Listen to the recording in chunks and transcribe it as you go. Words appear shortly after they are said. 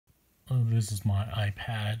This is my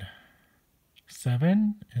iPad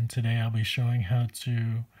 7, and today I'll be showing how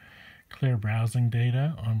to clear browsing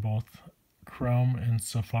data on both Chrome and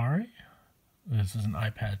Safari. This is an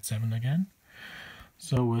iPad 7 again.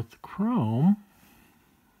 So with Chrome,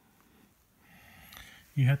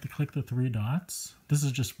 you have to click the three dots. This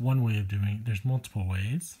is just one way of doing it. There's multiple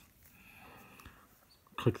ways.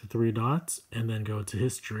 Click the three dots and then go to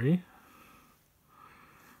History.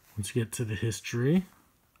 Once you get to the History,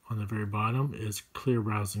 on the very bottom is Clear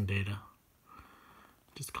Browsing Data.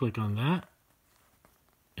 Just click on that,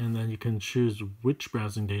 and then you can choose which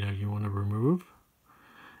browsing data you want to remove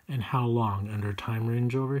and how long under time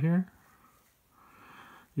range over here.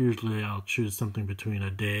 Usually I'll choose something between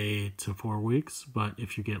a day to 4 weeks, but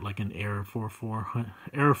if you get like an error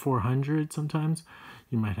 400 sometimes,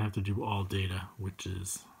 you might have to do all data, which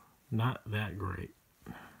is not that great.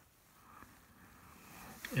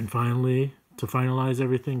 And finally, to finalize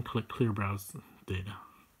everything, click Clear Browse Data.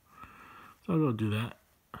 So I'll go do that.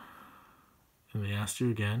 And they asked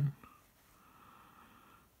you again.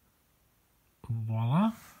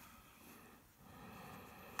 Voila.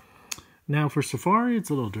 Now for Safari, it's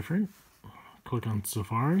a little different. Click on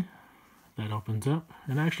Safari. That opens up.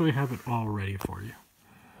 And I actually have it all ready for you.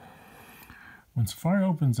 When Safari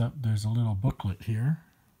opens up, there's a little booklet here.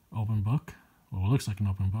 Open book. Well, it looks like an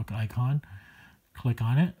open book icon. Click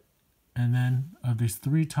on it. And then of these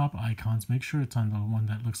three top icons, make sure it's on the one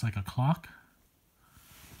that looks like a clock.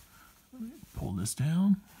 Pull this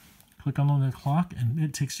down. Click on the clock and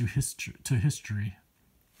it takes you to history.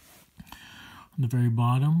 On the very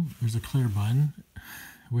bottom, there's a clear button. I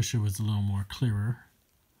wish it was a little more clearer.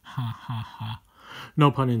 Ha ha ha.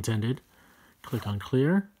 No pun intended. Click on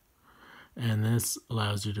clear. And this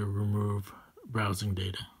allows you to remove browsing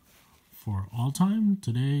data for all time,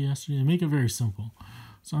 today, yesterday. Make it very simple.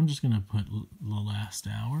 So I'm just going to put the last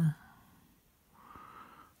hour.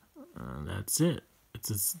 That's it. It's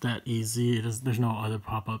just that easy. There's no other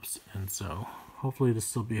pop-ups, and so hopefully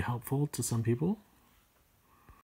this will be helpful to some people.